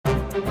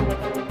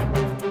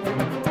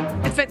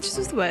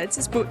Adventures with Words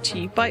is brought to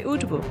you by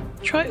Audible.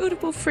 Try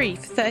Audible free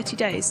for 30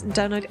 days and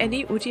download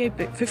any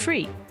audiobook for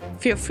free.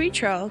 For your free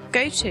trial,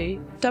 go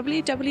to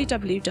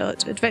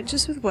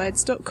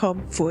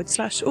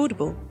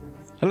www.adventureswithwords.com/audible.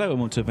 Hello and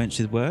welcome to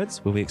Adventures with Words,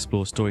 where we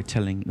explore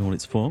storytelling in all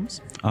its forms.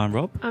 I'm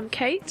Rob. I'm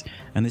Kate.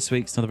 And this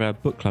week's another of our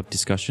book club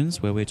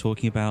discussions, where we're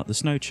talking about The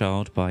Snow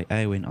Child by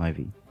Eowyn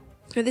Ivey.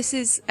 Now, this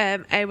is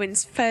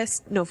Eowyn's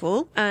first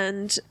novel,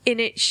 and in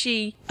it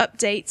she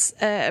updates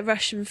a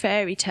Russian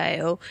fairy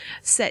tale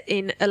set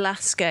in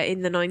Alaska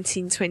in the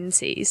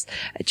 1920s.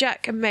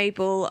 Jack and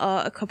Mabel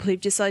are a couple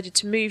who've decided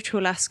to move to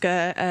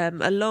Alaska,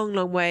 a long,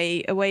 long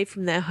way away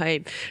from their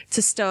home,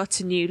 to start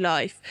a new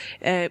life.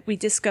 We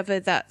discover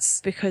that's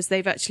because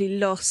they've actually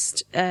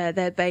lost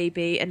their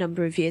baby a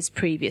number of years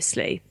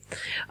previously.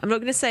 I'm not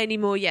going to say any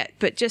more yet,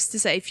 but just to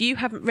say, if you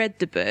haven't read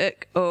the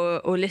book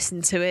or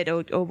listened to it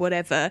or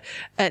whatever,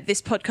 this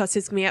podcast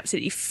is going to be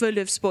absolutely full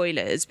of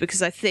spoilers,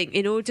 because I think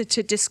in order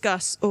to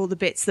discuss all the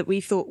bits that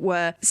we thought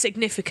were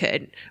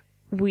significant,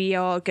 we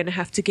are going to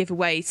have to give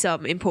away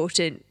some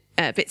important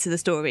bits of the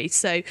story.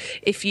 So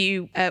if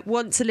you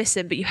want to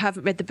listen but you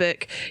haven't read the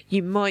book,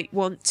 you might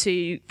want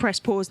to press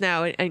pause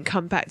now and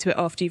come back to it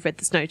after you've read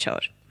The Snow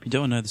Child. If you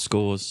don't want to know the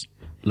scores,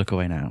 look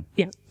away now.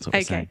 Yeah.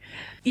 Okay.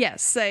 Yeah,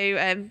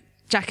 so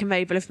Jack and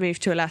Mabel have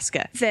moved to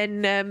Alaska.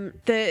 Then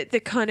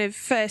the kind of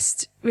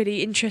first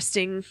really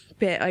interesting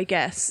bit, I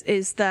guess,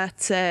 is that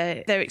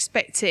they're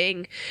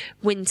expecting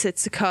winter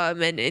to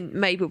come, and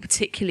Mabel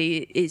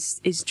particularly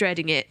is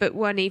dreading it. But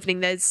one evening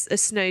there's a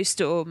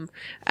snowstorm,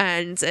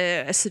 and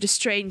a sort of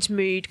strange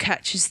mood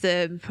catches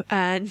them,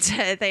 and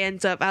they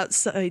end up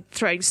outside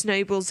throwing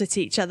snowballs at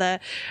each other.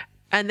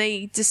 And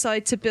they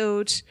decide to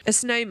build a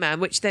snowman,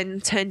 which then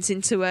turns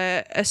into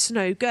a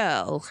snow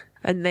girl.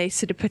 And they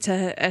sort of put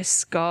a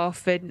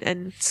scarf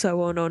and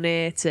so on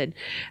it,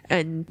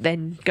 and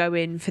then go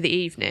in for the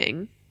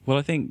evening. Well,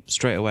 I think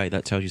straight away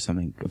that tells you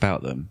something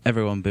about them.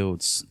 Everyone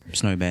builds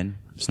snowman,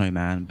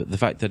 but the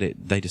fact that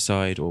they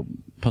decide, or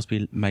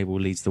possibly Mabel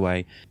leads the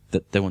way,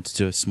 that they want to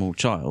do a small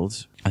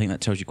child, I think that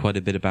tells you quite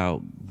a bit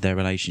about their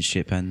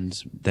relationship and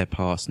their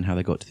past and how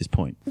they got to this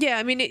point. Yeah,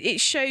 I mean,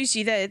 it shows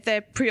you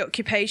their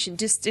preoccupation,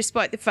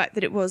 despite the fact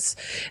that it was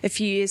a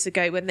few years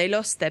ago when they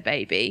lost their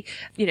baby.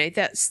 You know,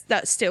 that's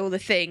still the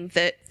thing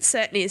that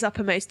certainly is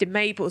uppermost in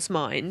Mabel's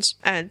mind.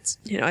 And,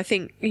 you know, I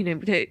think, you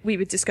know, we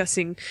were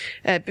discussing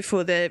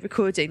before the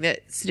recording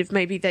that sort of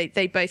maybe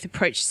they both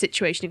approach the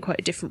situation in quite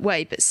a different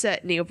way, but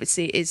certainly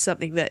obviously is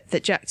something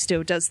that Jack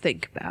still does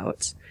think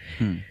about.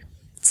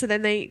 So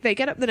then they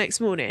get up the next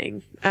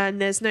morning,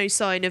 and there's no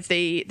sign of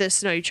the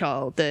snow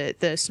child,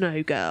 the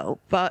snow girl.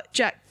 But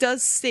Jack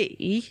does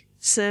see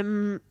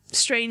some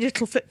strange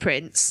little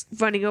footprints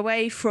running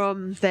away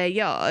from their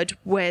yard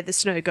where the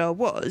snow girl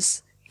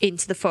was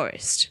into the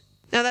forest.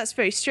 Now that's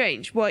very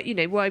strange. Why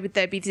would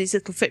there be these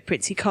little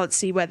footprints? He can't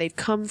see where they've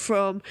come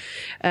from.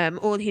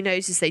 All he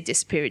knows is they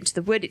disappear into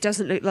the wood. It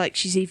doesn't look like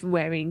she's even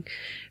wearing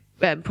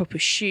proper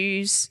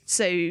shoes.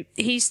 So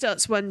he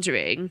starts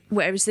wondering,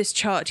 where is this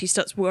child? He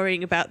starts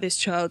worrying about this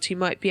child who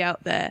might be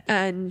out there.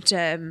 And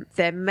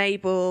then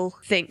Mabel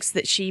thinks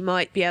that she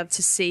might be able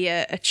to see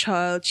a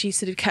child. She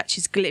sort of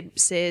catches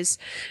glimpses,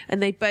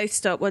 and they both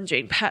start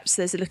wondering, perhaps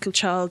there's a little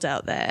child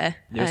out there.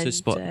 They also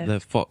spot the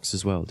fox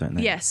as well, don't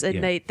they? Yes,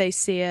 and they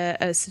see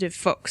a sort of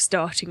fox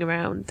darting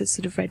around, the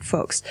sort of red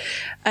fox.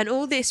 And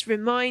all this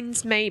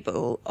reminds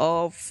Mabel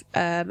of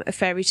a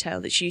fairy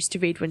tale that she used to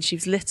read when she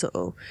was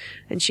little,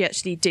 and she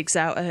actually digs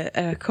out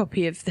a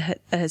copy of the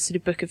sort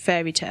of book of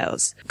fairy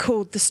tales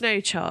called The Snow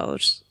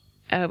Child,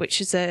 which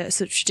is a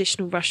sort of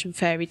traditional Russian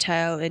fairy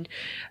tale,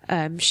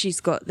 and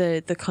she's got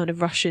the kind of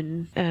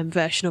Russian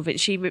version of it.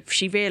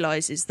 She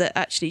realises that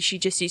actually she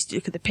just used to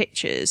look at the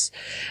pictures,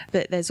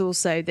 but there's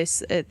also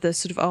this the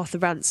sort of Arthur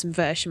Ransom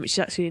version, which is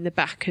actually in the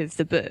back of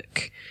the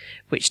book,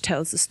 which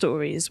tells the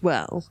story as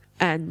well.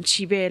 And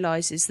she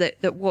realises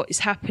that what is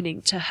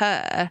happening to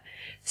her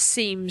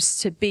seems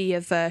to be a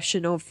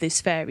version of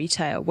this fairy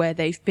tale where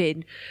they've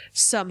been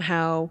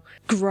somehow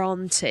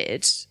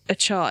granted a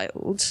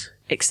child,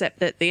 except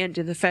that the end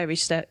of the fairy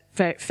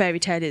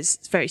tale is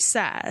very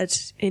sad,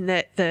 in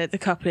that the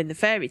couple in the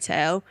fairy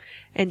tale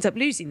ends up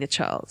losing the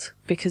child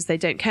because they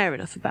don't care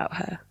enough about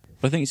her.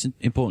 I think it's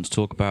important to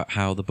talk about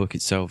how the book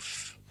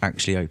itself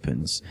actually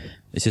opens.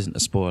 This isn't a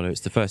spoiler,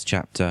 it's the first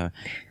chapter,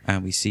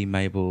 and we see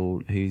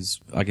Mabel,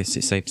 who's, I guess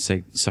it's safe to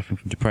say, suffering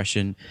from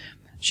depression.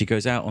 She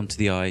goes out onto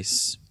the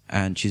ice,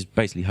 and she's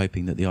basically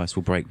hoping that the ice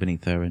will break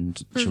beneath her and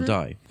she'll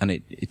die, and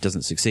it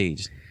doesn't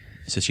succeed.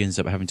 So she ends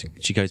up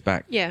she goes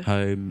back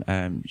home,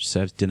 she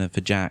serves dinner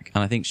for Jack,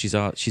 and I think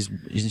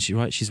isn't she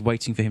right? She's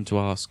waiting for him to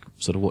ask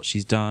sort of what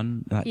she's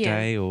done that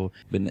day,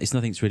 but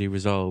nothing's really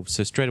resolved.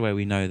 So straight away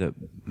we know that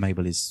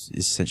Mabel is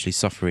essentially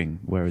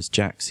suffering, whereas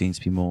Jack seems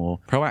to be more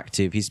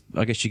proactive.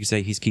 I guess you could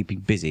say he's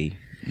keeping busy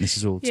This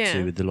is all to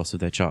do with the loss of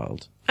their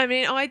child. I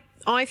mean,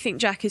 I think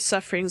Jack is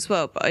suffering as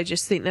well, but I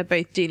just think they're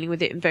both dealing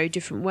with it in very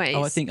different ways.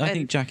 Oh, I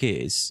think Jack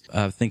is.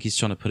 I think he's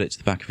trying to put it to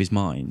the back of his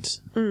mind.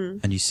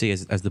 And you see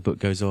as the book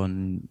goes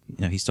on,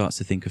 he starts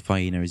to think of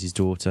Faina as his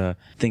daughter.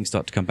 Things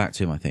start to come back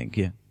to him, I think,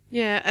 yeah.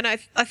 Yeah, and I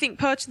think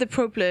part of the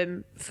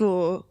problem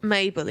for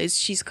Mabel is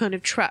she's kind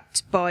of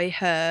trapped by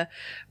her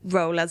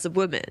role as a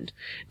woman.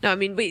 Now, I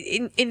mean,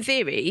 in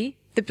theory,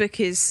 the book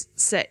is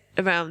set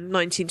around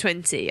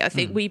 1920. I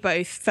think we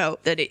both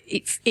felt that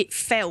it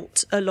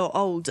felt a lot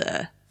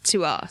older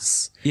to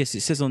us. Yes,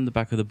 it says on the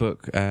back of the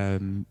book,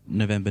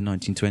 November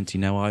 1920.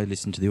 Now, I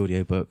listened to the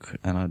audiobook,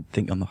 and I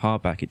think on the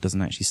hardback it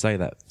doesn't actually say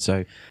that.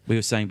 So we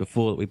were saying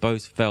before that we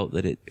both felt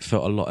that it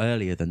felt a lot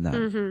earlier than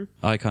that.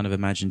 I kind of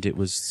imagined it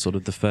was sort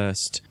of the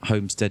first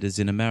homesteaders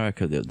in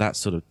America, that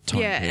sort of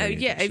time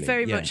period. It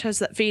very much has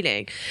that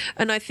feeling.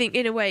 And I think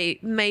in a way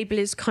Mabel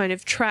is kind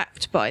of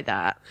trapped by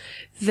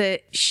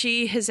that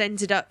she has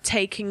ended up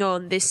taking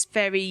on this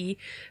very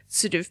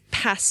sort of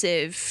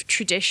passive,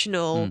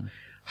 traditional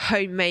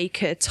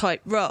homemaker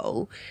type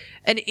role.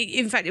 And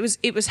in fact,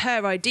 it was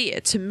her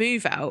idea to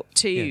move out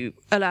to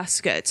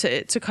Alaska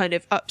to kind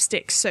of up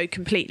sticks so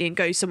completely and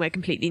go somewhere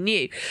completely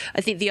new.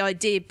 I think the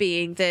idea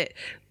being that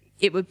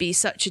it would be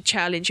such a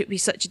challenge, it would be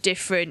such a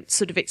different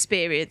sort of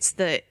experience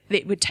that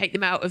it would take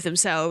them out of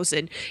themselves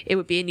and it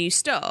would be a new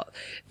start.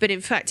 But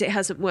in fact, it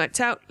hasn't worked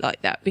out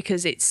like that,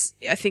 because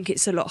I think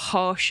it's a lot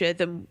harsher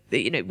than,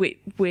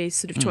 we're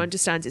sort of to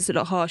understand it's a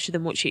lot harsher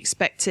than what she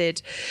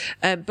expected.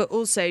 But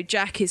also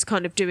Jack is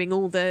kind of doing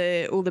all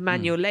the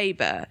manual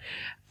labour,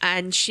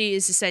 and she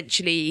is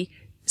essentially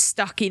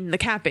stuck in the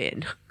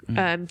cabin.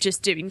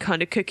 Just doing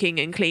kind of cooking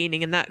and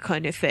cleaning and that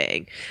kind of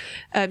thing.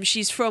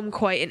 She's from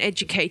quite an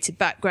educated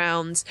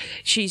background.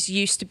 She's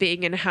used to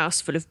being in a house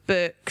full of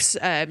books.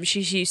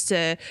 She's used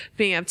to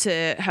being able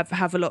to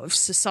have a lot of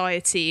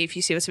society, if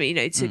you see what I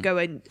mean, to go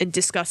and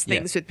discuss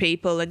things with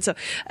people.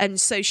 And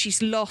so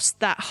she's lost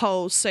that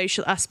whole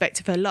social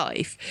aspect of her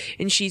life,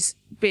 and she's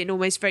been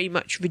almost very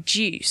much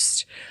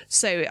reduced.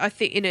 So I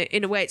think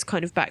in a way it's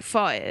kind of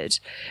backfired.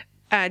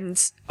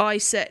 And I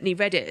certainly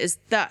read it as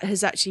that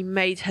has actually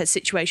made her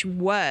situation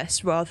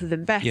worse rather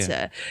than better.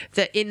 Yeah.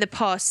 That in the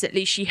past, at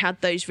least she had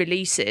those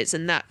releases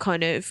and that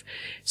kind of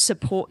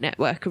support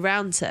network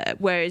around her,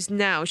 whereas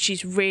now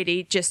she's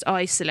really just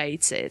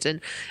isolated.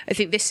 And I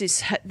think this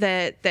is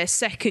their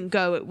second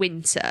go at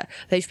winter.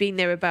 They've been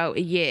there about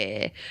a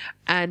year,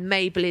 and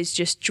Mabel is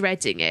just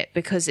dreading it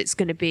because it's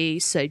going to be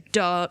so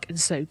dark and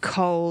so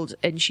cold,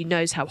 and she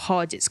knows how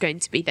hard it's going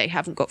to be. They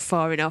haven't got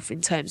far enough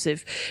in terms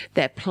of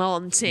their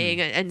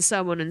planting and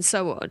so on and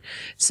so on.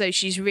 So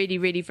she's really,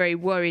 really very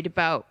worried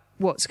about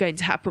what's going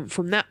to happen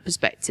from that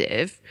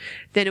perspective.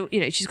 Then,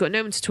 she's got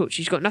no one to talk to.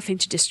 She's got nothing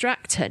to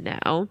distract her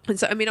now. And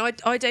so, I mean,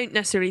 I don't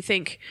necessarily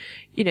think,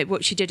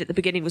 what she did at the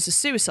beginning was a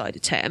suicide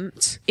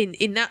attempt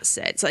in that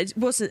sense. It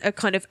wasn't a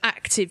kind of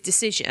active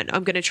decision,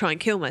 I'm going to try and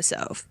kill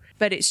myself.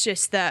 But it's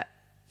just that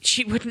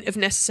she wouldn't have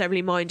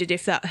necessarily minded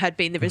if that had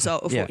been the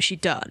result of what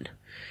she'd done.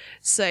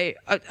 So,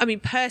 I mean,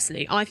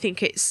 personally, I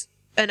think it's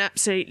an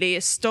absolutely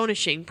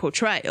astonishing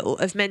portrayal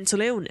of mental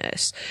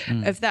illness,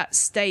 of that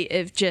state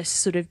of just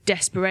sort of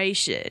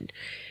desperation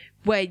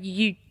where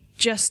you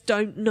just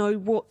don't know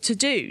what to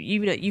do.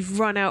 You've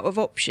run out of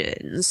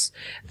options,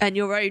 and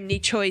your only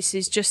choice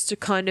is just to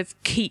kind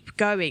of keep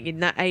going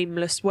in that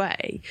aimless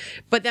way.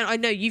 But then I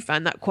know you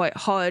found that quite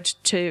hard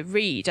to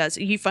read, as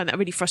you find that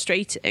really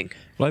frustrating.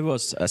 Well, I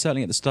was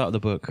certainly at the start of the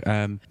book,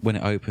 when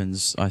it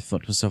opens, I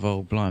thought to myself,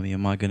 oh blimey,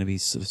 am I going to be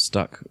sort of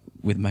stuck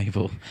with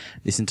Mabel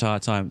this entire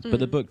time? But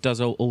the book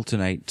does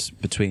alternate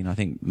between, I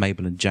think,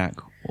 Mabel and Jack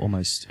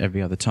almost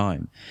every other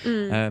time.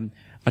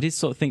 I did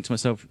sort of think to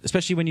myself,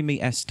 especially when you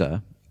meet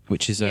Esther,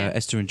 which is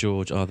Esther and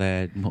George are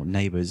their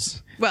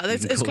neighbours. Well,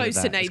 as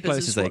close to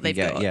neighbours as what they've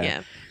got.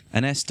 Yeah.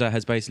 And Esther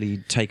has basically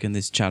taken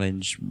this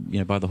challenge,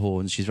 by the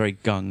horns. She's very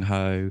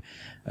gung-ho.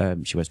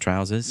 She wears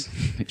trousers,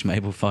 which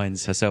Mabel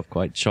finds herself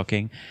quite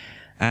shocking.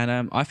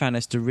 And I found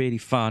Esther really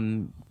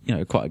fun,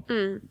 quite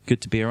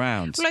good to be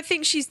around. Well, I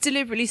think she's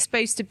deliberately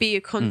supposed to be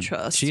a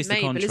contrast she is to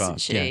Mabel, the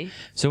contrast, isn't she? Yeah.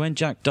 So when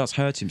Jack does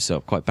hurt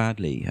himself quite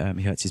badly,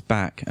 he hurts his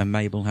back, and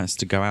Mabel has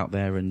to go out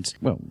there and,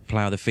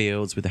 plough the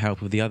fields with the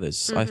help of the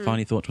others. I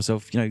finally thought to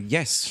myself,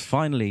 yes,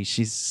 finally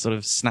she's sort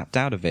of snapped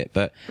out of it.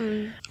 But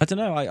I don't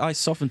know, I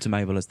softened to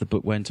Mabel as the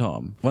book went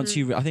on. Once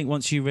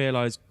you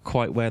realise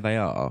quite where they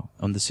are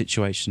on the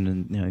situation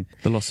and,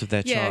 the loss of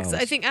their child. Yeah,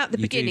 I think at the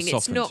beginning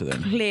it's not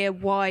clear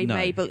why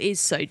Mabel is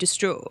so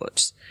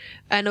distraught.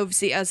 And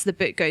obviously, as the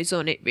book goes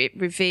on, it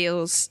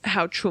reveals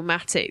how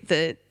traumatic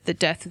the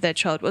death of their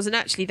child was. And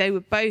actually, they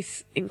were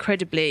both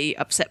incredibly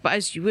upset, but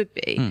as you would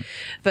be.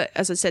 But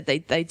as I said, they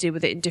deal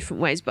with it in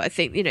different ways. But I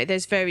think,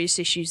 there's various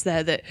issues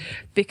there that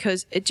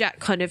because Jack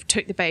kind of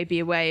took the baby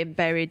away and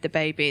buried the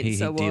baby and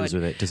so on. He deals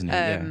with it, doesn't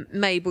he?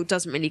 Mabel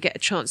doesn't really get a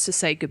chance to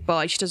say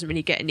goodbye. She doesn't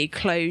really get any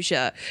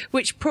closure,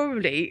 which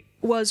probably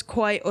was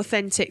quite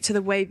authentic to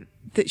the way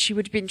that she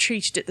would have been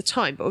treated at the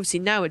time. But obviously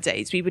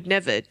nowadays we would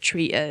never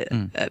treat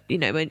a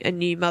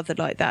new mother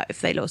like that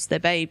if they lost their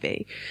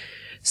baby.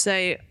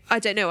 So I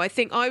don't know. I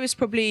think I was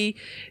probably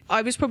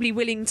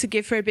willing to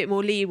give her a bit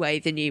more leeway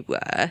than you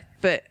were,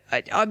 but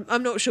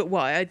I'm not sure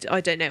why.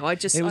 I don't know. I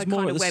kind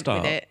of went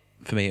with it.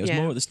 For me, it was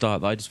more at the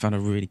start that I just found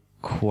her really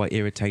quite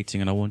irritating,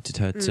 and I wanted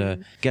her to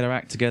get her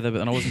act together, but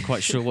then I wasn't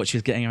quite sure what she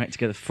was getting her act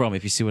together from,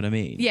 if you see what I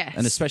mean. Yes.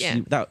 And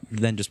especially that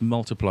then just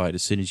multiplied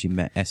as soon as you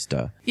met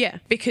Esther. Yeah,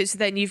 because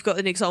then you've got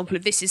an example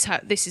of this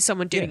is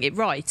someone doing it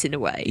right in a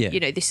way. Yeah.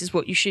 You know, this is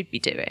what you should be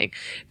doing.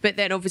 But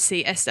then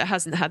obviously Esther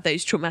hasn't had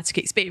those traumatic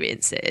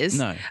experiences.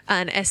 No.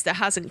 And Esther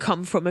hasn't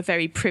come from a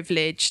very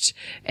privileged,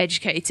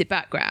 educated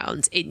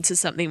background into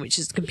something which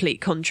is a complete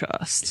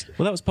contrast.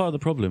 Well, that was part of the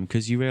problem,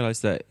 because you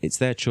realise that it's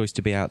their choice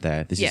to be out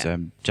there. This is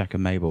Jack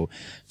and Mabel.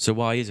 So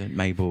why isn't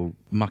Mabel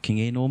mucking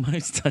in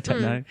almost? I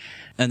don't know.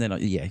 And then,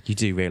 you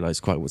do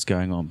realise quite what's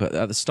going on. But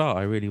at the start,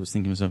 I really was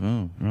thinking to myself,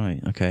 oh, right,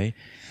 okay.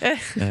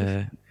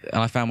 And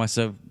I found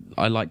myself,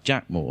 I like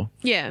Jack more.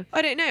 Yeah.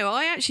 I don't know.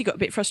 I actually got a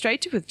bit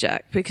frustrated with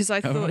Jack because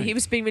I thought he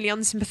was being really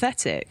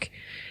unsympathetic.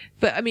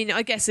 But I mean,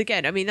 I guess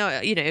again,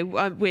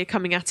 we're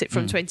coming at it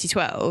from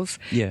 2012,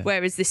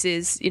 whereas this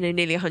is,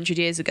 nearly 100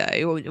 years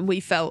ago, and we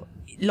felt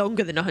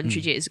longer than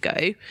 100 years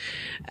ago.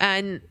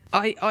 And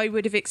I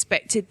would have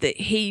expected that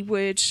he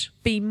would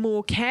be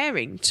more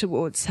caring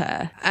towards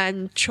her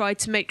and try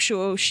to make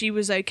sure she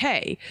was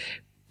okay.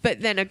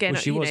 But then again,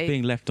 she was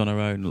being left on her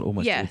own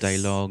almost all day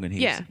long,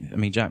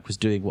 and Jack was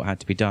doing what had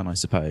to be done, I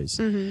suppose.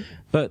 Mm-hmm.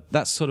 But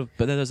that's but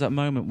then there's that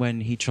moment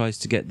when he tries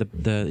to get the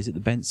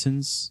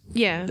Bensons,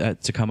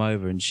 to come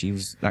over, and she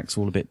acts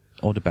all a bit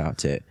odd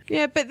about it.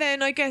 Yeah, but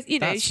then I guess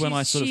that's when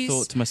I sort of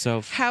thought to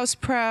myself, house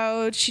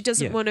proud. She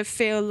doesn't want to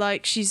feel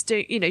like she's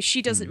doing.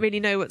 She doesn't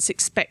really know what's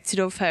expected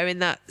of her in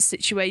that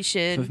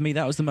situation. For me,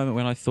 that was the moment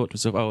when I thought to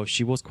myself, oh, if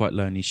she was quite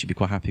lonely, she'd be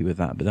quite happy with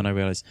that. But then I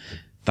realised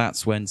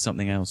that's when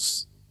something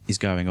else is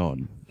going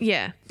on.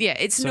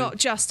 It's not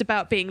just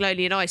about being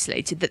lonely and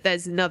isolated, that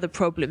there's another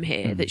problem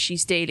here that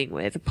she's dealing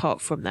with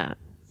apart from that.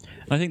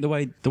 I think the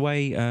way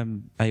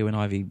Eowyn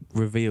Ivy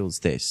reveals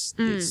this,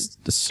 it's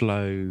the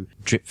slow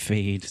drip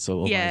feed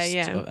sort of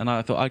almost. And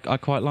I thought I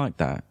quite like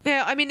that.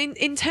 Yeah, I mean,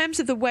 in terms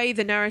of the way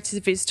the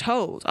narrative is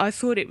told, I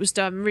thought it was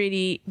done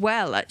really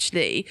well,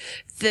 actually,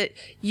 that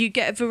you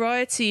get a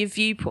variety of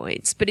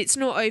viewpoints, but it's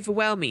not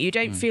overwhelming. You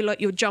don't feel like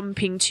you're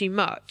jumping too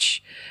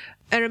much.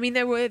 And I mean,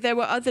 there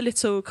were other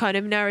little kind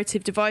of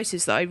narrative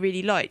devices that I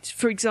really liked.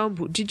 For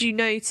example, did you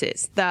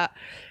notice that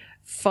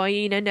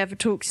Faina never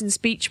talks in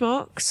speech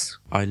marks?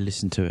 I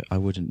listened to it. I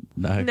wouldn't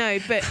know. No,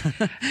 but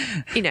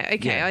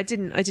I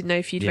didn't know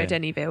if you'd read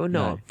any of it or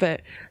not. No.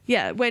 But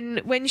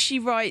when she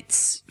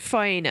writes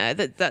Faina,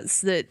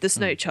 that's the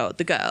snow child,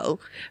 the girl,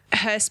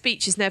 her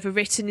speech is never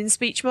written in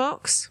speech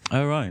marks.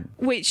 Oh, right.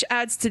 Which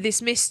adds to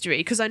this mystery,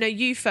 because I know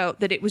you felt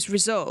that it was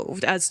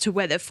resolved as to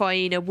whether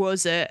Faina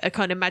was a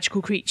kind of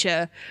magical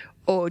creature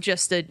or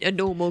just a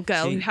normal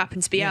girl who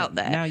happened to be out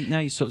there. Now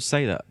you sort of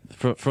say that.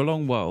 For a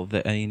long while,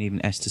 and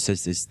even Esther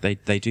says this,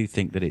 they do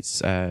think that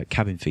it's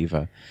cabin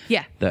fever.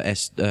 Yeah.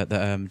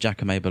 That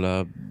Jack and Mabel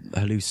are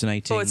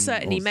hallucinating. Or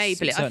certainly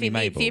Mabel. I think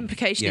the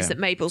implication is that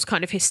Mabel's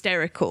kind of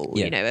hysterical,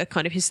 a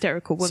kind of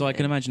hysterical woman. So I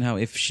can imagine how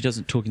if she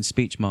doesn't talk in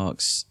speech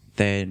marks,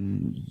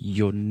 then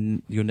you're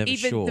never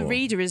sure. Even the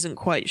reader isn't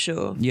quite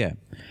sure. Yeah.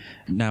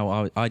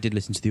 Now, I did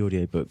listen to the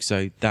audiobook,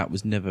 so that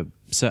was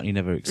certainly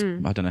never,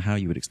 I don't know how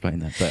you would explain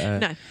that, but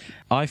no.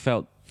 I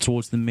felt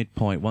towards the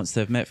midpoint, once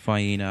they've met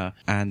Faina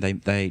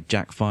and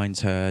Jack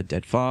finds her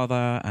dead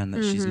father and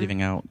that she's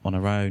living out on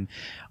her own,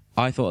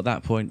 I thought at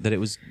that point that it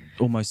was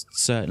almost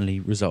certainly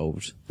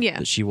resolved. Yeah.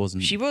 That she was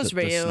real. The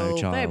snow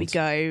child. There we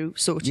go.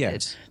 Sorted. Yeah.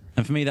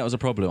 And for me, that was a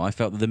problem. I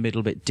felt that the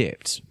middle bit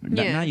dipped.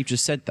 Now you've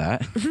just said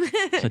that,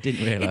 I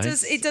didn't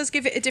realise. It does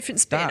give it a different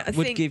spin. That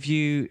would give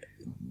you...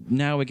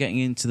 Now we're getting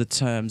into the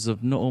terms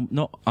of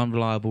not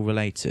unreliable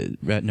narrators,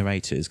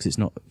 because it's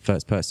not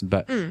first person,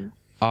 but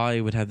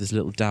I would have this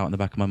little doubt in the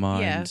back of my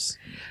mind. Yeah.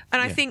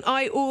 And I think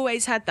I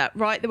always had that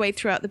right the way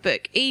throughout the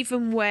book,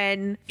 even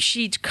when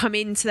she'd come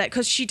into that,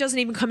 because she doesn't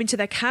even come into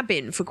their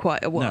cabin for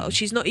quite a while. No.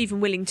 She's not even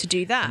willing to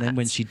do that. And then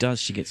when she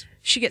does, she gets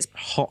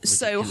hot,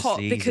 so hot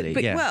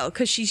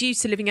because she's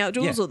used to living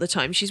outdoors all the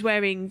time. She's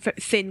wearing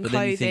thin clothing.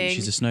 Then you think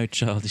she's a snow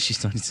child and she's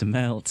starting to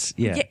melt.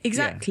 Yeah,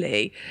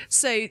 exactly. Yeah.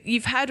 So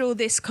you've had all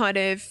this kind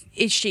of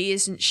is she,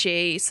 isn't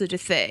she sort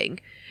of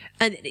thing.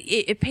 And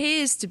it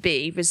appears to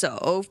be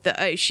resolved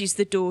that, she's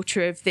the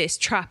daughter of this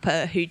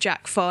trapper who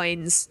Jack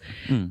finds.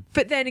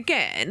 But then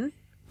again,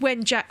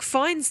 when Jack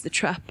finds the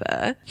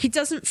trapper, he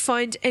doesn't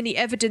find any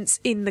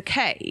evidence in the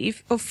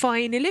cave of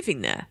Faina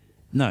living there.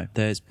 No,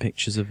 there's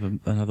pictures of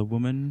another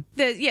woman.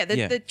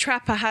 The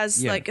trapper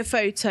has like a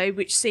photo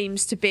which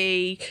seems to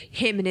be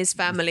him and his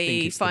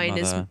family.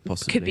 Faina's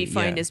could be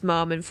Faina's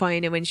mum and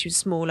Faina when she was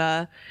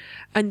smaller.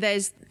 And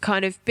there's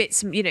kind of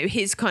bits,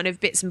 his kind of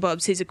bits and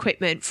bobs, his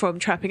equipment from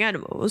trapping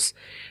animals.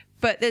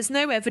 But there's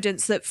no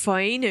evidence that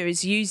Faina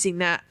is using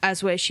that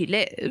as where she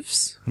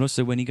lives. And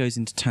also, when he goes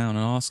into town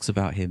and asks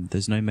about him,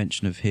 there's no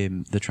mention of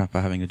him, the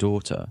trapper, having a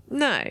daughter.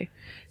 No.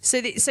 So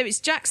it's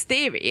Jack's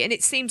theory, and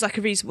it seems like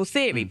a reasonable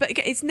theory, but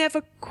again, it's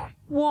never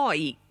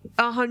quite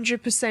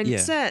 100%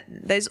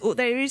 certain.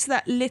 There is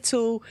that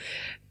little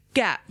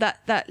gap,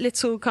 that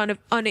little kind of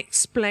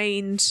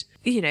unexplained,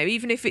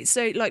 even if it's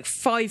like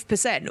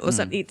 5% or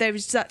something, there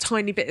is that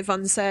tiny bit of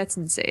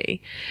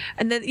uncertainty.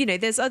 And then,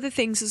 there's other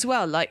things as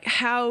well, like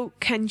how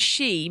can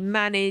she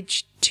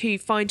manage to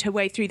find her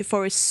way through the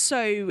forest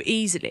so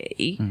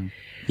easily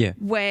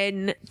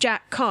when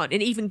Jack can't?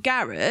 And even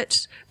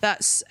Garrett,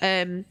 that's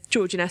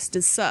George and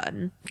Esther's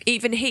son,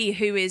 even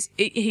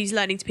he's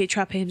learning to be a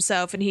trapper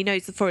himself, and he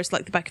knows the forest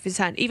like the back of his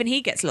hand, even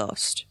he gets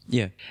lost.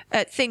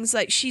 Things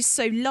like she's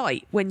so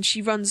light when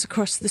she runs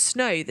across the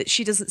snow that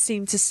she doesn't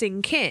seem to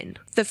sink in.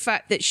 The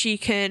fact that she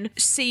can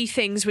see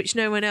things which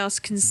no one else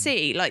can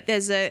see, like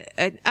there's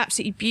an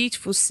absolutely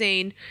beautiful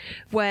scene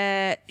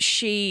where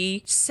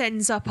she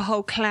sends up a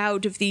whole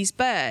cloud of these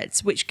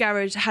birds which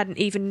Garrett hadn't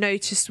even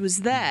noticed was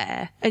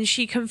there, and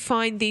she can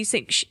find these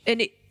things,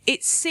 and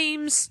it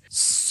seems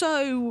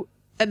so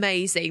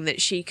amazing that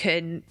she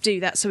can do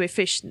that so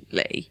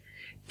efficiently.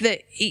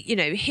 That,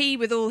 he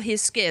with all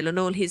his skill and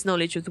all his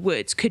knowledge of the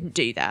woods couldn't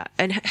do that,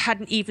 and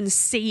hadn't even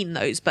seen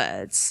those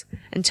birds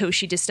until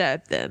she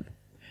disturbed them.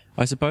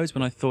 I suppose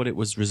when I thought it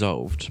was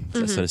resolved,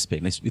 so to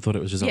speak, we thought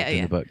it was resolved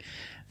in the book,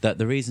 that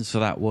the reasons for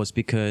that was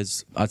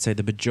because I'd say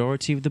the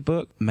majority of the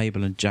book,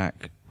 Mabel and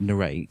Jack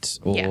narrate,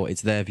 or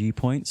it's their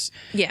viewpoints.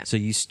 Yeah. So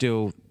you're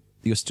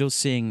still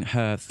seeing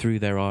her through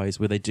their eyes,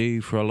 where they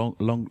do for a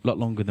lot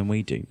longer than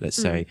we do, let's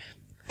say.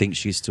 Think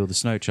she's still the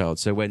snow child.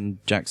 So when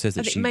Jack says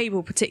that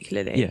Mabel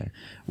particularly,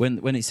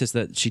 when it says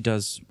that she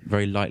does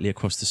very lightly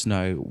across the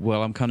snow,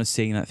 well, I'm kind of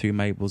seeing that through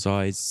Mabel's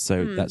eyes,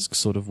 so that's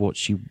sort of what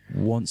she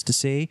wants to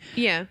see.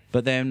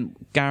 But then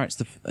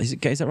Garrett's is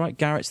that right?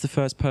 Garrett's the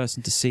first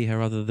person to see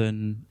her other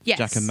than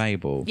Jack and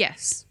Mabel.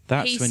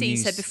 He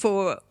sees her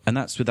before, and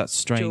that's with that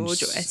strange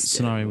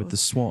scenario with the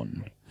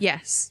swan.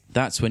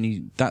 That's when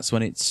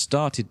it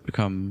started to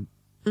become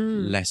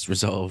less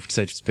resolved,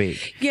 so to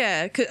speak.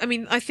 Yeah, 'cause,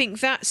 I think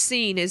that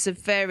scene is a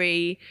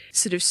very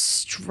sort of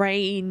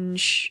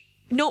strange,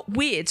 not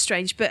weird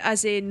strange, but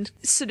as in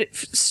sort of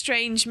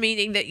strange,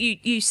 meaning that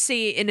you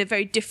see it in a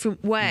very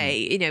different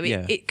way.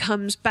 It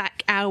comes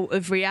back out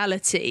of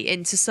reality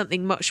into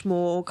something much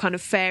more kind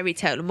of fairy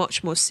tale and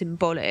much more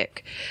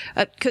symbolic.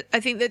 I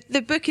think that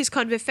the book is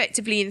kind of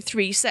effectively in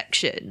 3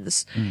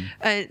 sections.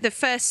 The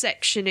first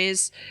section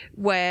is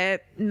where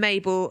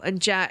Mabel and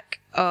Jack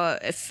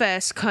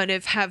first kind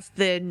of have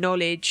the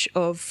knowledge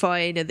of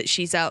Faina, that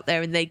she's out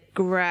there, and they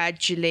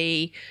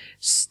gradually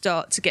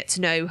start to get to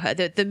know her.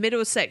 The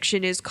middle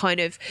section is kind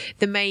of,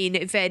 the main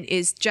event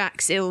is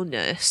Jack's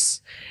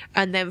illness,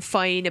 and then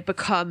Faina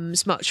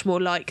becomes much more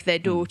like their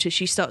daughter.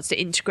 She starts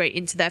to integrate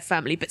into their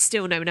family, but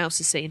still no one else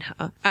has seen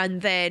her.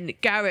 And then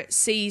Garrett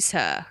sees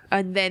her,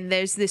 and then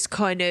there's this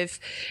kind of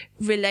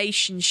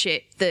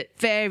relationship that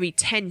very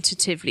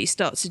tentatively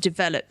starts to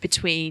develop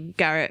between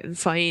Garrett and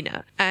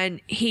Faina.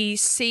 And he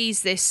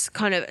sees this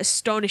kind of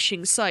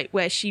astonishing sight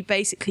where she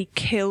basically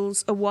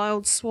kills a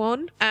wild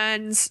swan,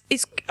 and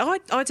it's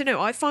I don't know,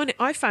 I found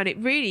it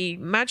really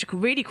magical,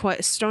 really quite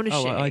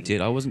astonishing. I did.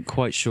 I wasn't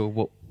quite sure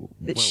what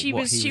she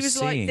was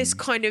like this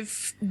kind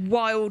of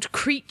wild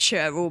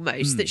creature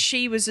almost, that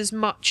she was as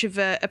much of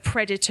a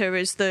predator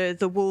as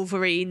the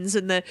wolverines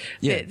and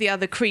the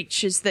other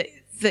creatures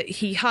that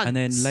he hunts. And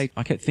then later,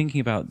 I kept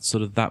thinking about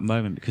sort of that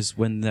moment, because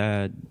when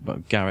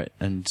Garrett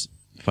and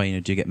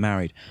Faina do get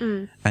married,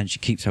 and she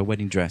keeps her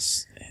wedding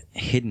dress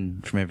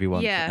hidden from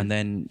everyone, and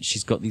then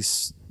she's got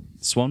these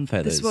swan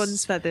feathers. The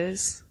swan's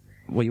feathers.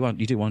 Well,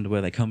 you do wonder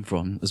where they come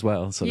from as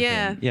well, sort of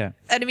thing. Yeah.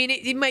 And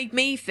it made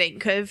me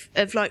think of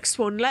like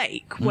Swan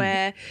Lake,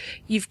 where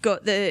you've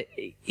got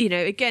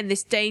again,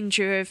 this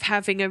danger of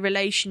having a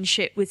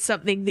relationship with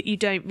something that you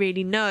don't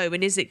really know,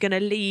 and is it going to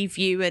leave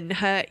you and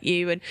hurt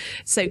you? And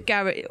so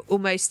Garrett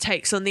almost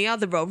takes on the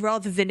other role,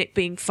 rather than it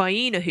being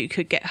Faina who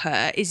could get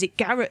hurt. Is it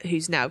Garrett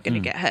who's now going to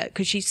get hurt?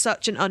 Because she's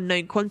such an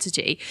unknown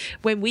quantity.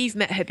 When we've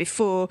met her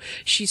before,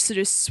 she's sort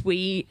of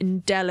sweet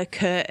and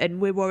delicate,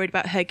 and we're worried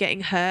about her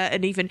getting hurt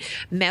and even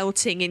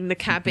melting in the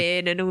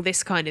cabin and all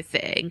this kind of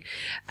thing.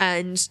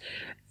 And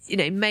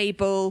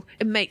Mabel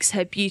makes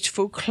her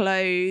beautiful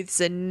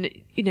clothes, and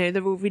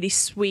they're all really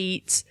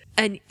sweet,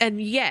 and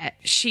yet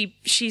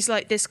she's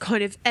like this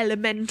kind of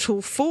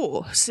elemental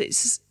force.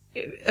 It's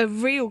a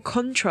real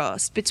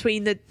contrast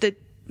between the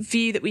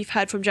view that we've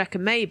had from Jack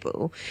and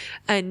Mabel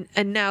and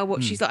now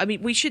what she's like.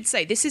 We should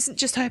say this isn't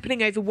just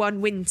happening over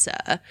one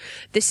winter,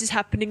 this is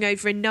happening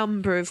over a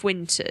number of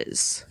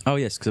winters. Oh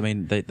yes,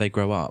 because they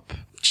grow up.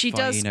 She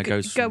does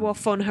go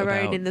off on her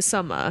own in the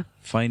summer.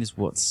 Faina's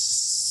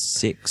 7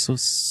 6 or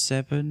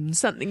 7.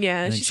 Something,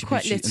 yeah. And then She's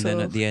quite little. And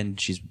then at the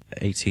end, she's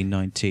 18,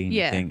 19,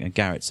 Yeah. I think. And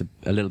Garrett's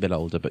a little bit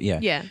older, but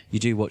yeah. You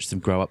do watch them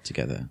grow up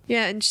together.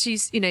 Yeah, and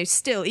she's,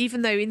 still,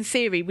 even though in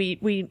theory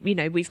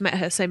we've met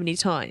her so many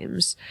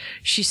times,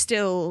 she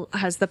still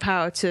has the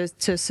power to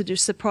sort of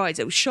surprise,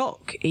 it was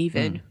shock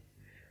even.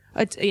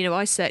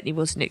 I certainly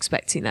wasn't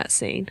expecting that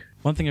scene.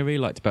 One thing I really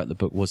liked about the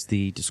book was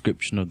the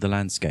description of the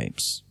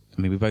landscapes.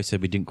 I mean, we both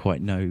said we didn't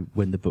quite know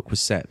when the book was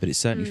set, but it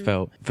certainly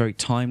felt very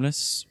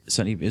timeless.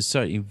 It was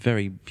certainly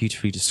very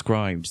beautifully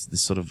described,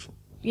 this sort of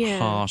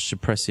harsh,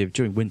 oppressive,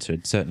 during winter,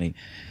 certainly,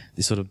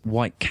 this sort of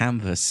white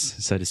canvas,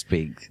 so to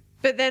speak.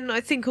 But then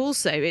I think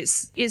also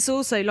it's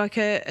also like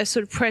a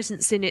sort of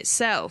presence in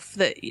itself,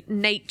 that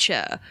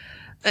nature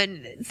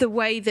and the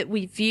way that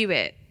we view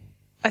it,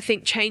 I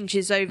think,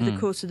 changes over the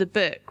course of the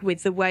book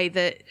with the way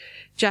that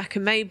Jack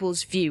and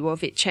Mabel's view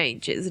of it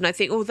changes. And I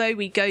think although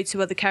we go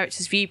to other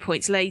characters'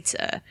 viewpoints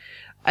later,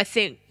 I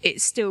think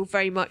it's still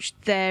very much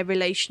their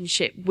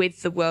relationship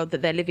with the world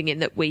that they're living in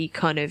that we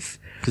kind of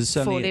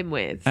fall in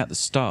with. At the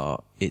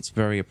start, it's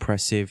very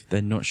oppressive.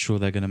 They're not sure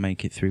they're going to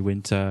make it through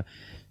winter.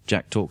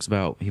 Jack talks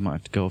about he might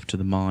have to go off to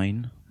the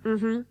mine.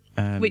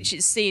 Which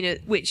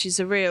is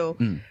a real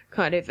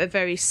kind of a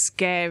very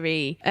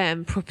scary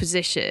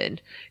proposition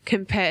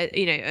compared,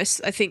 I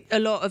think a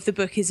lot of the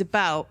book is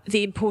about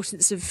the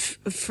importance of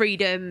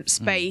freedom,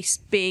 space,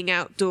 being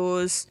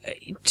outdoors,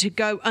 to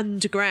go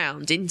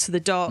underground into the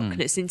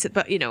darkness,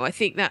 but I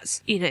think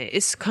that's,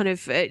 it's kind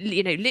of,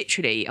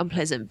 literally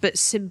unpleasant, but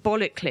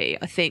symbolically,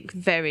 I think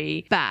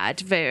very bad,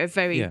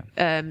 very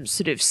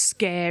sort of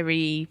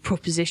scary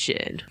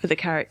proposition for the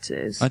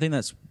characters. I think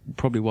that's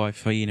probably why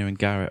Faina and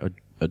Garrett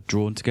are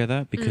drawn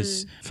together,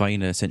 because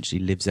Faina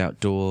essentially lives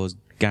outdoors.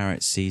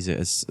 Garrett sees it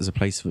as a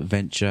place of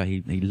adventure.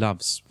 He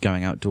loves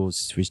going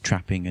outdoors for his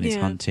trapping and his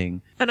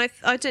hunting. And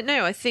I don't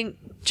know, I think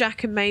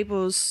Jack and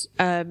Mabel's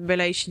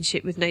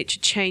relationship with nature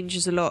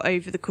changes a lot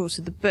over the course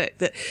of the book.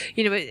 That,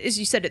 as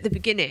you said at the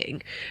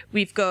beginning,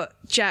 we've got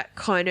Jack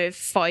kind of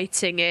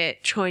fighting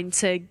it, trying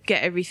to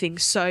get everything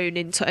sown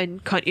into,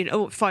 and kind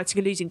of,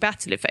 fighting a losing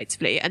battle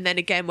effectively. And then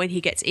again, when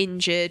he gets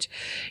injured,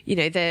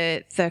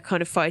 they're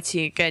kind of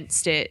fighting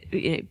against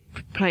it,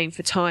 playing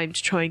for time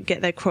to try and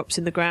get their crops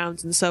in the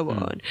ground and so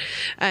on.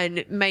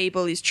 And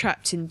Mabel is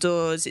trapped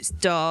indoors, it's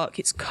dark,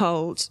 it's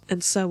cold,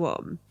 and so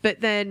on.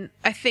 But then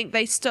I think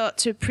they start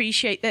to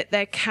appreciate that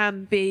there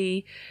can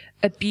be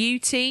a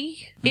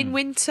beauty in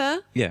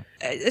winter. Yeah.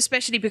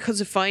 Especially because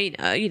of Faina,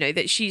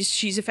 that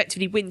she's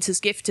effectively winter's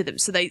gift to them.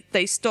 So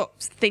they stop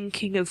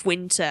thinking of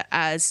winter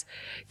as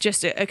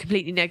just a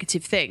completely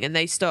negative thing, and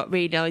they start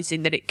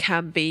realising that it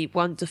can be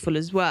wonderful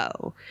as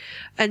well.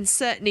 And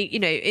certainly,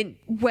 in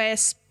where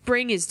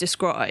spring is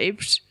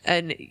described,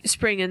 and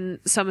spring and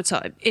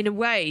summertime, in a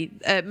way,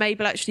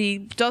 Mabel actually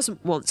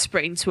doesn't want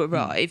spring to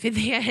arrive in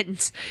the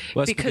end,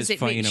 because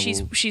it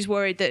means she's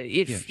worried that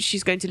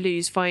she's going to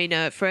lose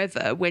Faina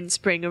forever when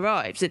spring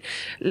arrives, and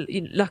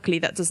luckily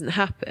that doesn't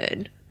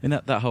happen. And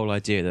that whole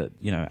idea that,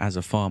 as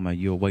a farmer,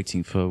 you're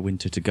waiting for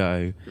winter to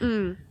go,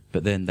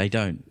 but then they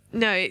don't.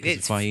 No,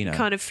 it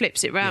kind of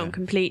flips it round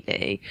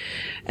completely,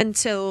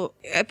 until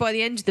by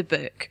the end of the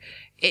book,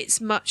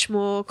 it's much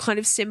more kind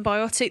of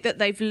symbiotic, that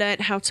they've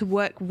learnt how to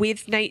work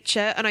with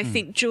nature. And I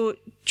think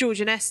George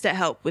and Esther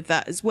help with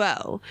that as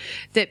well,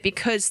 that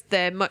because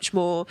they're much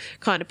more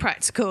kind of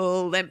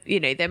practical,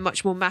 they're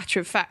much more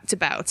matter of fact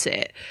about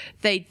it.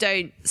 They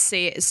don't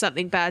see it as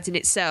something bad in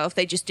itself.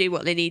 They just do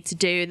what they need to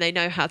do, and they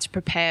know how to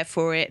prepare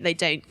for it. They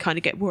don't kind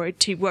of get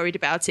too worried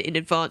about it in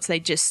advance. They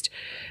just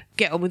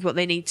get on with what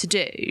they need to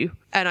do.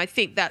 And I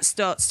think that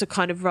starts to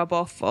kind of rub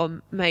off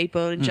on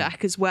Mabel and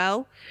Jack as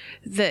well,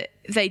 that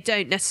they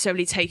don't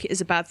necessarily take it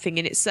as a bad thing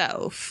in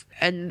itself,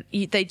 and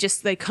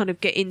they kind of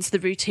get into the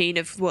routine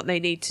of what they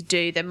need to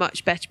do. They're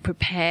much better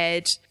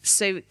prepared,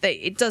 so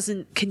it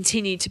doesn't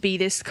continue to be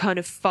this kind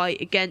of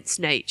fight against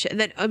nature. And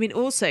then, I mean,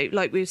 also,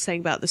 like we were saying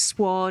about the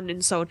swan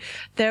and so on,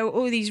 there are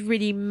all these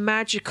really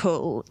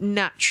magical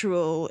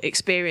natural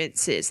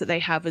experiences that they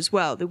have as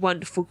well. The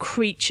wonderful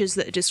creatures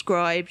that are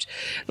described,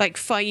 like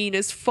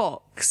Faina's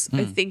fox,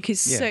 I think is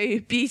so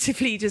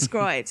beautifully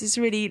described. It's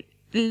really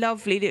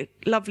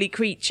lovely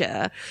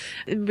creature,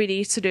 and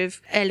really sort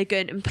of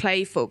elegant and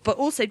playful, but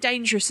also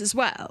dangerous as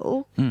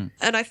well. And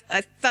I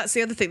that's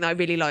the other thing that I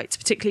really liked,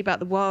 particularly about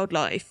the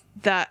wildlife,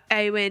 that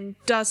Eowyn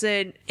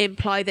doesn't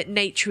imply that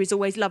nature is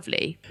always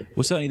lovely.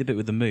 Well, certainly the bit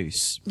with the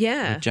moose.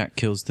 Yeah. Jack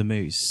kills the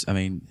moose. I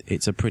mean,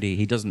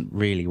 he doesn't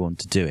really want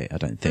to do it, I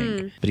don't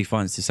think, but he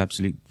finds this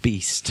absolute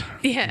beast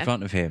in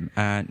front of him,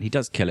 and he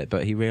does kill it,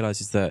 but he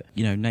realises that,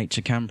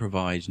 nature can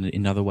provide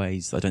in other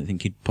ways that I don't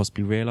think he'd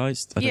possibly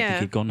realised. I don't think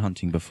he'd gone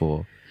hunting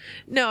before.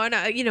 No, and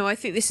I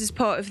think this is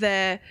part of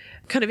their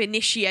kind of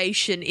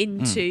initiation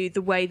into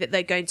the way that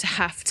they're going to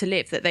have to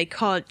live, that they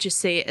can't just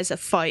see it as a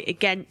fight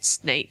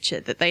against nature,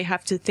 that they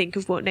have to think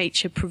of what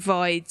nature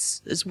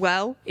provides as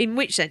well, in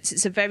which sense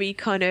it's a very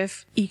kind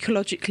of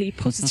ecologically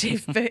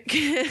positive book.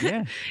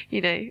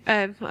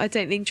 I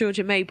don't think George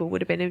and Mabel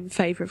would have been in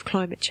favour of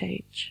climate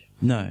change.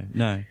 No.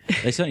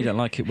 They certainly don't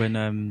like it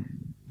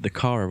when the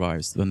car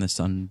arrives, when the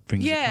son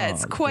brings the car. Yeah,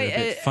 it's quite a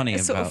bit funny a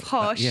sort of about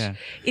harsh that.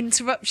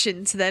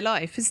 interruption to their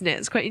life, isn't it?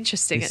 It's quite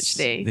interesting,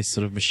 actually. This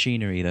sort of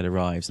machinery that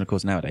arrives. And of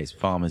course, nowadays,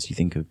 farmers, you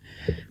think of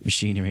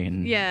machinery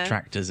and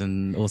tractors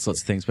and all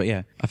sorts of things. But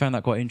yeah, I found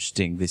that quite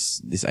interesting.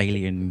 This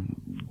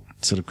alien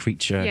sort of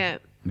creature,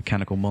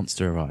 mechanical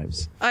monster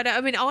arrives.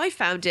 I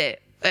found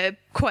it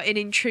quite an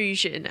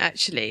intrusion,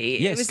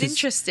 actually. Yes, it was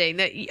interesting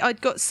that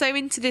I'd got so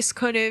into this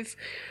kind of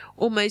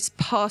almost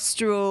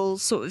pastoral,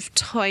 sort of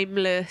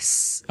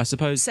timeless I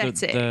suppose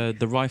setting.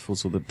 the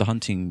rifles or the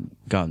hunting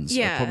guns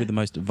are probably the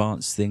most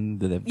advanced thing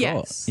that they've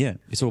got. Yeah,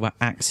 it's all about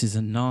axes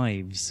and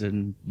knives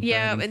and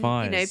burning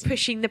fires.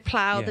 Pushing the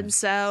plough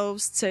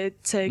themselves to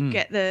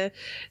get the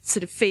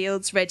sort of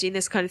fields ready and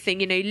this kind of thing.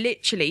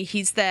 Literally,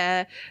 he's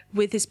there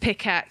with his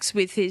pickaxe,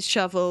 with his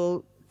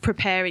shovel,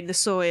 preparing the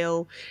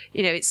soil.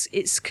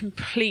 It's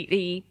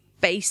completely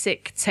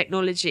basic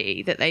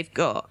technology that they've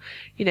got.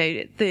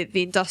 The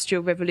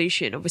Industrial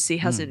Revolution obviously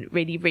hasn't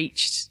really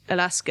reached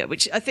Alaska,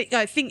 which I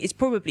think is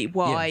probably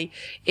why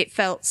it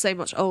felt so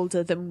much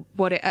older than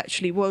what it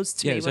actually was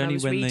to me when I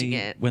was reading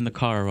it. When the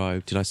car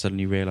arrived, did I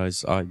suddenly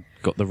realise I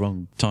got the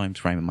wrong time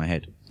frame in my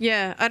head.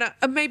 Yeah,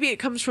 and maybe it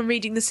comes from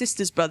reading The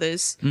Sisters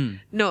Brothers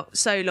not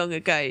so long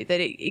ago,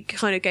 that it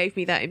kind of gave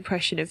me that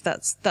impression of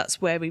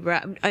that's where we were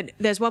at. And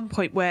there's one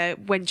point where,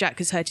 when Jack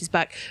has hurt his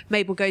back,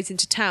 Mabel goes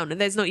into town and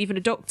there's not even a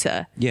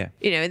doctor. Yeah.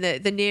 And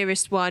the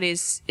nearest one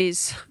is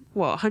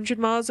what, 100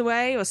 miles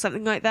away or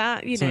something like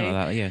that? Something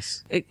like that,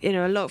 yes.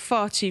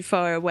 Far too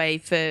far away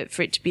for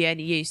it to be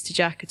any use to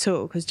Jack at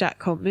all, because Jack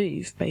can't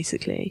move,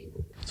 basically.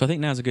 So I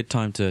think now's a good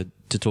time to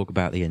talk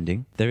about the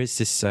ending. There is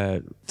this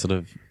sort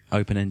of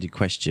open-ended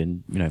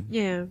question,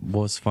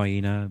 was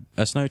Faina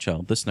a snow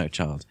child, the snow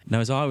child? Now,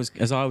 as I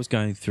was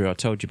going through, I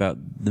told you about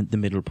the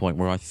middle point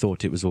where I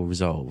thought it was all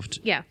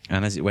resolved. Yeah.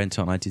 And as it went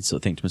on, I did sort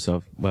of think to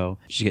myself, well,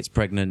 she gets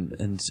pregnant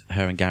and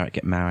her and Garrett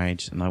get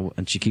married,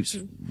 and she keeps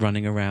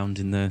running around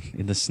in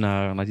the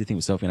snow, and I did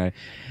think to myself,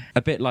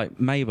 a bit like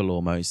Mabel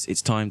almost,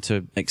 it's time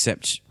to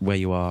accept where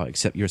you are,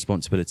 accept your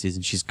responsibilities,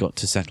 and she's got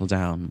to settle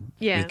down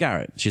with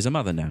Garrett. She's a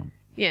mother now.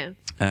 Yeah.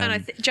 And I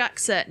think Jack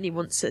certainly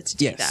wants her to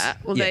do that,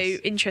 although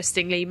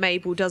interestingly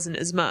Mabel doesn't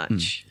as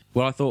much.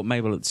 Well, I thought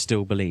Mabel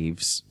still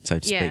believes, so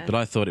to speak, but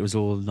I thought it was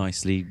all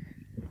nicely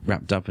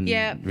wrapped up and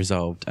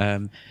resolved.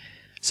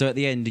 So at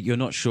the end, you're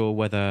not sure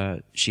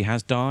whether she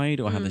has died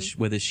or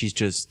whether she's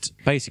just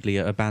basically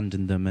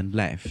abandoned them and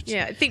left.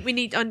 Yeah, I think we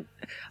need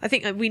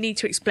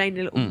to explain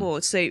a little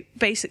more. So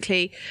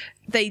basically,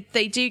 they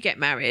do get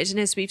married,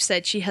 and as we've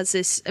said, she has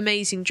this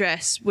amazing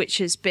dress which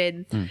has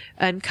been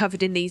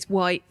covered in these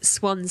white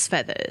swan's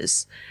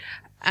feathers.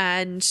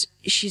 And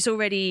she's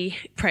already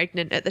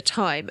pregnant at the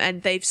time,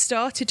 and they've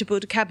started to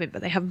build a cabin,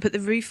 but they haven't put the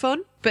roof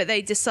on. But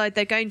they decide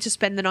they're going to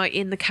spend the night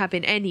in the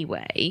cabin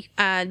anyway.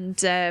 And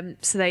so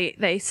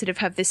they sort of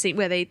have this scene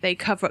where they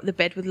cover up the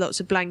bed with lots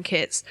of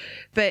blankets.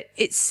 But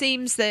it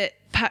seems that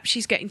perhaps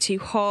she's getting too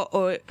hot,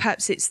 or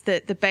perhaps it's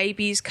that the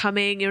baby's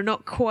coming. You're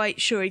not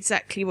quite sure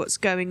exactly what's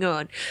going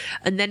on.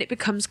 And then it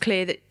becomes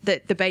clear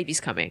that the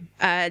baby's coming.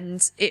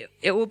 And it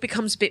all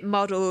becomes a bit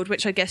muddled,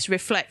 which I guess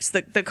reflects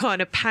the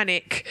kind of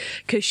panic,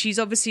 because she's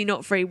obviously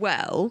not very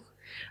well.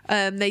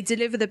 They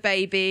deliver the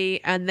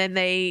baby, and then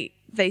they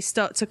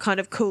start to kind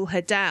of cool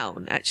her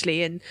down,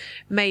 actually, and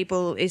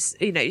Mabel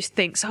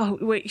thinks,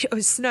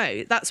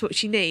 snow, that's what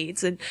she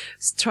needs, and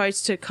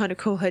tries to kind of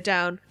cool her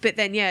down. But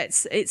then,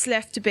 it's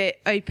left a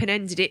bit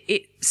open-ended.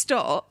 It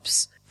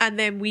stops, and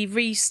then we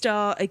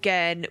restart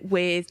again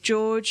with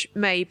George,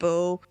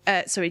 Esther,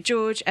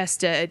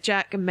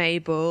 Jack and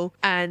Mabel,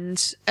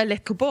 and a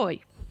little boy.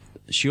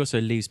 She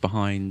also leaves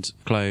behind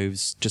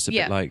clothes, just a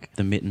bit like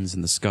the mittens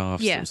and the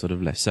scarves that were sort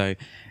of left. So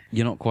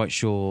you're not quite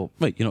sure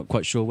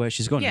where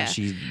she's gone. Yeah.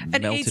 She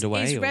and melted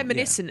away. It's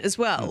reminiscent as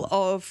well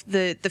of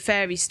the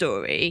fairy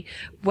story,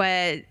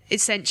 where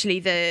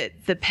essentially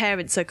the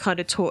parents are kind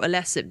of taught a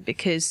lesson,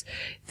 because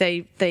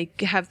they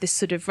have this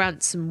sort of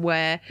ransom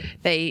where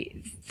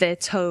they're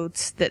told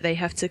that they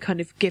have to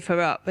kind of give her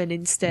up, and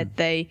instead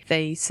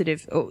they sort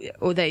of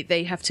or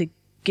they have to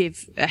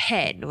give a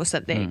hen or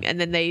something, and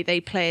then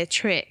they play a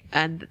trick,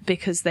 and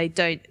because they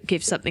don't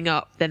give something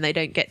up, then they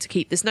don't get to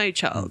keep the snow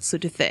child,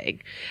 sort of thing.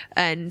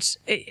 And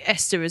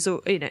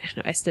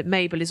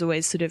Mabel is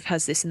always sort of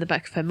has this in the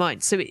back of her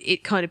mind, so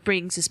it kind of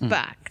brings us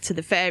back to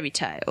the fairy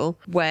tale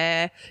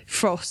where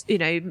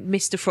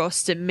Mr.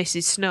 Frost and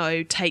Mrs.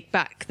 Snow take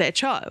back their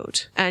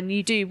child, and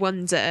you do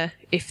wonder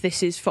if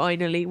this is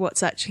finally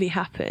what's actually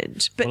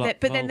happened. But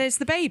then there's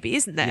the baby,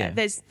 isn't there?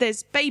 Yeah.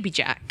 There's baby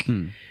Jack.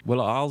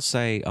 Well, I'll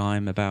say I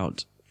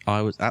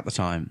was, at the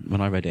time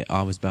when I read it,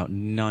 I was about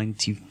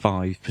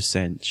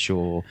 95%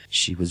 sure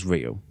she was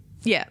real.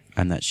 Yeah.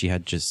 And that she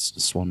had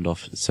just swanned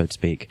off, so to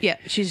speak. Yeah,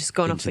 she's just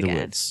gone off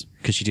again.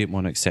 Because she didn't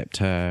want to accept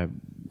her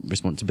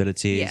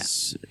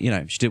responsibilities.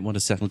 Yeah. She didn't want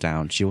to settle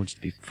down. She wanted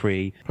to be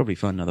free, probably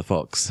find another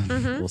fox,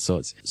 all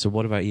sorts. So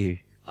what about you?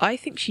 I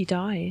think she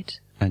died.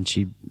 And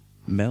she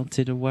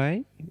melted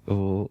away,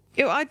 or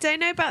I don't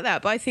know about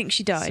that, but I think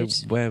she died.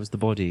 So where was the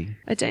body?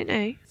 I don't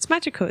know. It's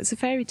magical. It's a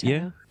fairy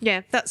tale.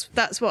 Yeah, that's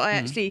what I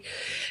actually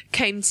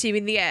came to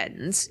in the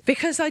end,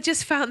 because I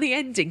just found the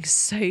ending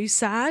so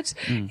sad.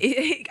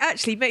 It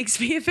actually makes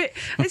me a bit,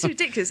 it's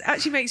ridiculous, it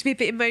actually makes me a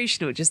bit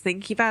emotional just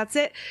thinking about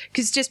it,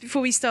 because just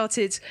before we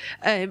started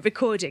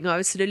recording, I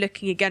was sort of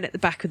looking again at the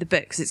back of the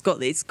book, because it's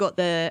got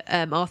the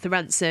Arthur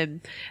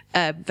Ransom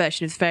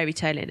version of the fairy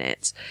tale in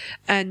it.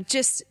 And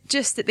just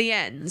at the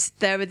end,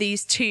 there are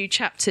these two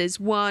chapters,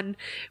 one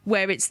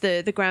where it's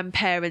the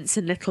grandparents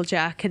and little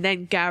Jack, and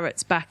then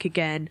Garrett's back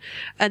again,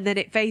 and then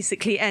it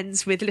basically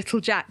ends with little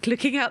Jack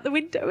looking out the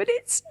window and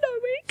it's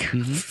snowing.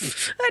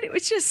 And it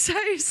was just so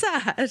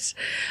sad.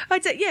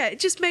 It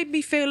just made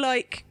me feel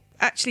like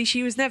actually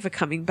she was never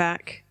coming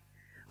back.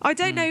 I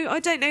don't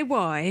know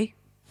why,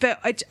 but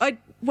I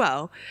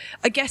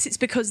guess it's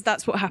because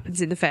that's what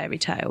happens in the fairy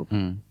tale.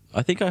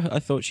 I think I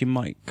thought she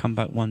might come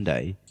back one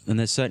day, and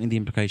there's certainly the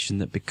implication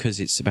that because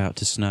it's about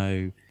to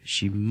snow,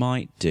 she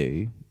might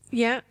do.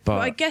 Yeah, but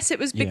I guess it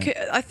was because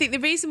I think the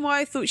reason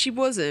why I thought she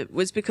wasn't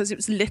was because it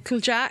was little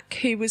Jack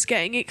who was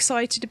getting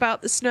excited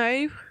about the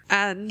snow,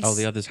 and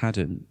the others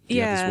hadn't.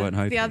 The others weren't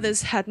hoping. The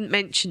others hadn't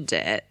mentioned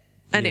it.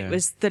 And it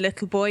was the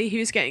little boy who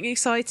was getting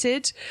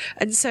excited.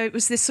 And so it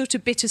was this sort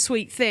of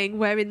bittersweet thing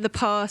where in the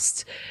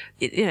past,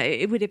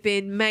 it would have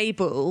been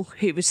Mabel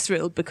who was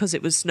thrilled because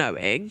it was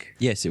snowing.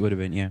 Yes, it would have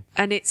been, yeah.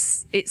 And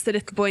it's the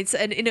little boy.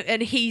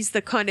 And he's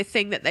the kind of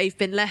thing that they've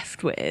been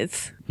left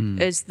with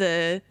as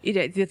the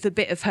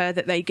bit of her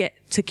that they get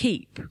to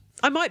keep.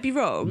 I might be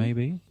wrong.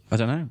 Maybe. I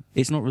don't know.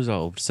 It's not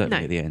resolved,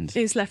 certainly at the end.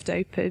 It's left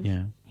open.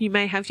 Yeah. You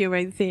may have your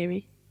own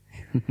theory.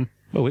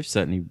 Well, we've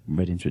certainly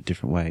read into it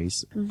different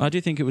ways. I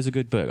do think it was a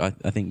good book.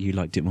 I think you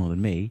liked it more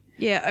than me.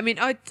 Yeah, I mean,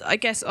 I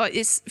guess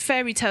it's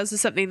fairy tales are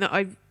something that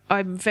I'm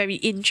very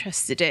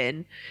interested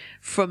in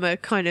from a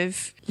kind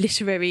of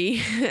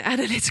literary,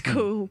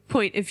 analytical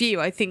point of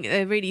view. I think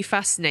they're really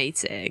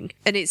fascinating.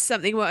 And it's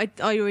something where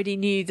I already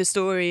knew the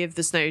story of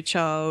the Snow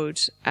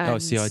Child. And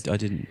I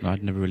didn't.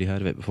 I'd never really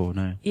heard of it before,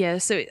 no. Yeah,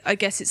 so I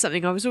guess it's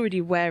something I was already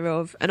aware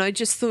of. And I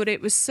just thought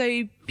it was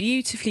so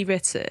beautifully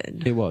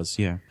written. It was,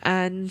 yeah.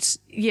 And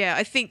yeah,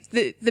 I think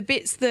the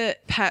bits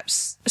that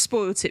perhaps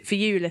spoilt it for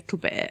you a little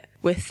bit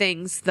were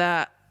things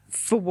that,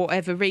 for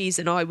whatever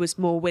reason, I was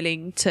more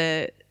willing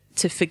to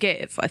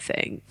forgive, I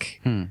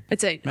think. I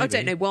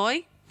don't know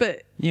why,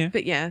 but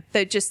yeah,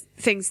 they're just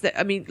things that,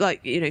 I mean,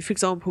 like, for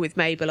example, with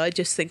Mabel, I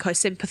just think I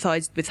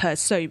sympathised with her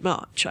so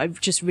much. I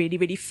just really,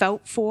 really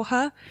felt for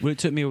her. Well, it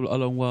took me a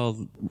long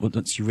while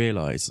once you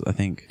realise, I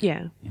think.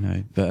 Yeah.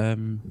 But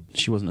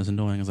she wasn't as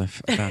annoying as I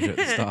found her at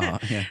the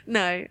start. Yeah.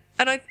 No.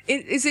 And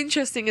it's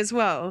interesting as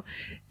well,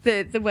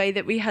 the way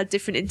that we had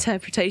different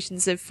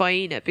interpretations of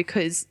Faina,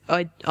 because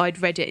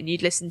I'd read it and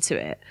you'd listened to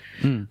it.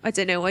 I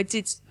don't know. I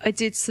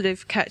did sort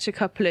of catch a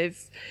couple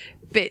of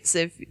bits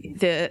of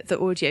the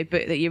audio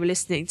book that you were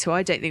listening to.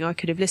 I don't think I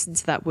could have listened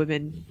to that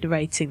woman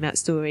narrating that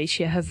story.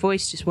 Her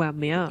voice just wound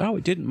me up. Oh,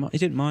 it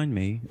didn't mind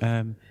me.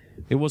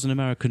 It was an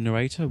American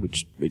narrator,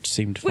 which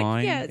seemed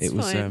fine. Yeah, it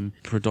was fine.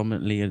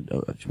 Predominantly,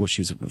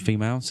 she was a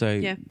female, so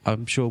yeah.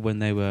 I'm sure when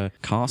they were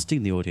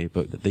casting the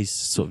audiobook that these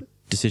sort of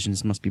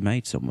decisions must be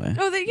made somewhere.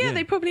 Oh,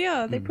 they probably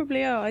are. They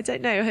probably are. I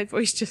don't know. Her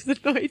voice just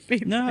annoyed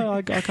me. No,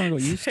 I kind of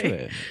got used to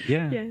it.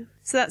 Yeah.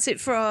 So that's it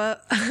for our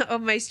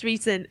most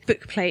recent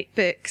book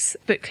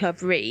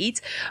club read.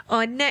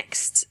 Our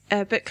next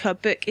book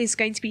club book is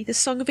going to be The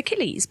Song of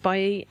Achilles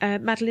by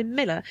Madeline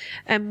Miller,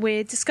 and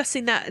we're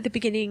discussing that at the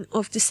beginning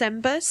of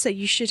December, so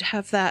you should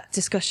have that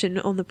discussion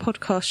on the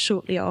podcast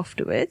shortly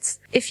afterwards.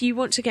 If you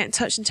want to get in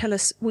touch and tell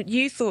us what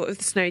you thought of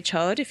The Snow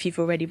Child, if you've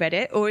already read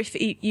it, or if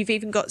you've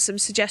even got some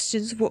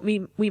suggestions of what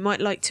we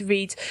might like to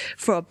read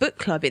for our book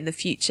club in the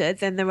future,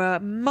 then there are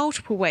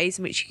multiple ways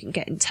in which you can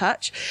get in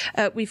touch.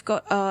 We've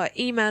got our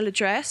email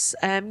address,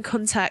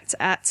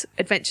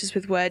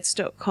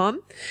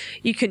 contact@adventureswithwords.com.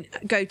 You can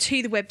go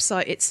to the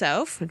website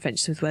itself,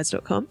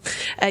 adventureswithwords.com.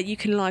 You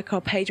can like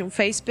our page on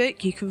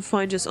Facebook. You can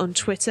find us on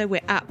Twitter.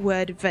 We're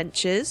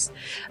 @WordAdventures.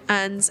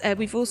 And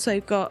we've also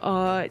got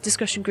our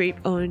discussion group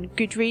on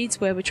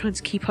Goodreads, where we're trying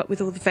to keep up with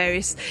all the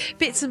various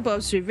bits and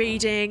bobs we're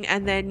reading.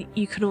 And then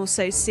you can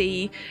also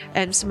see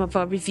some of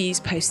our reviews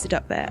posted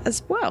up there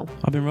as well.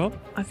 I've been Rob.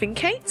 I've been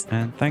Kate.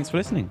 And thanks for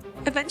listening.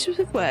 Adventures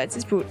with Words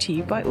is brought to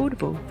you by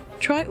Audible.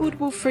 Try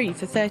Audible free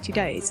for 30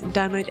 days and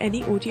download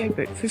any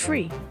audiobook for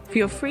free. For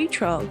your free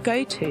trial,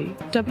 go to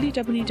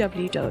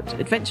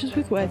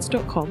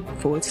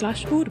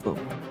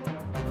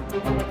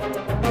www.adventureswithwords.com/audible.